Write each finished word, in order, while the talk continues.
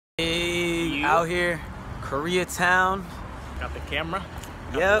out here, Koreatown. Got the camera.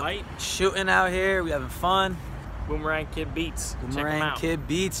 Got Yep. the light. Shooting out here. We having fun. Boomerang Kid Beats. Boomerang Kid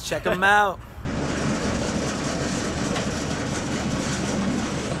Beats. Check them out.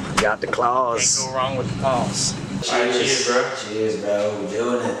 Got the claws. Can't go wrong with the claws. Cheers. All right, cheers, bro. Cheers, bro. We're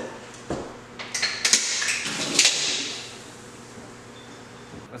doing it.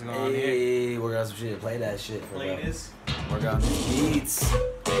 What's going on here? Hey, we're on some shit. Play that shit for Play bro. this. We're on some beats.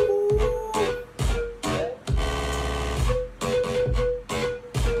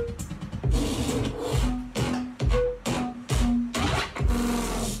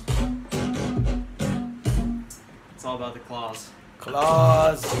 It's all about the claws.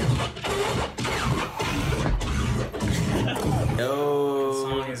 Claws. The Yo.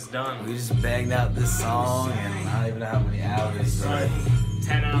 song is done. We just banged out this song and I don't even know how many hours, bro. Right.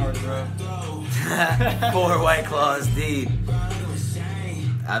 10 hours, bro. 4 White Claws deep.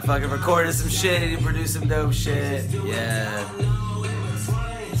 I fucking recorded some shit and produced some dope shit. Yeah.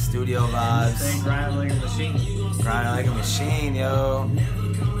 Studio vibes. Stay grinding like a machine. Grinding like a machine, yo.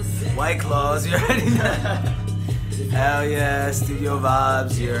 White Claws, you already know. Hell yeah, studio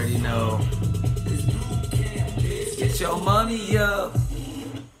vibes, you already know. Get your money up.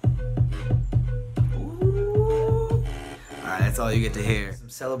 Ooh. Alright, that's all you get to hear. Some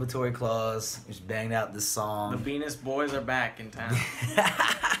celebratory claws. We just banged out this The song. Venus boys are back in town.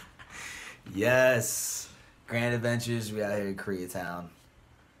 Yes. Grand Adventures, we out here in Koreatown.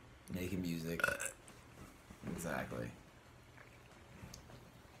 Making music. Exactly.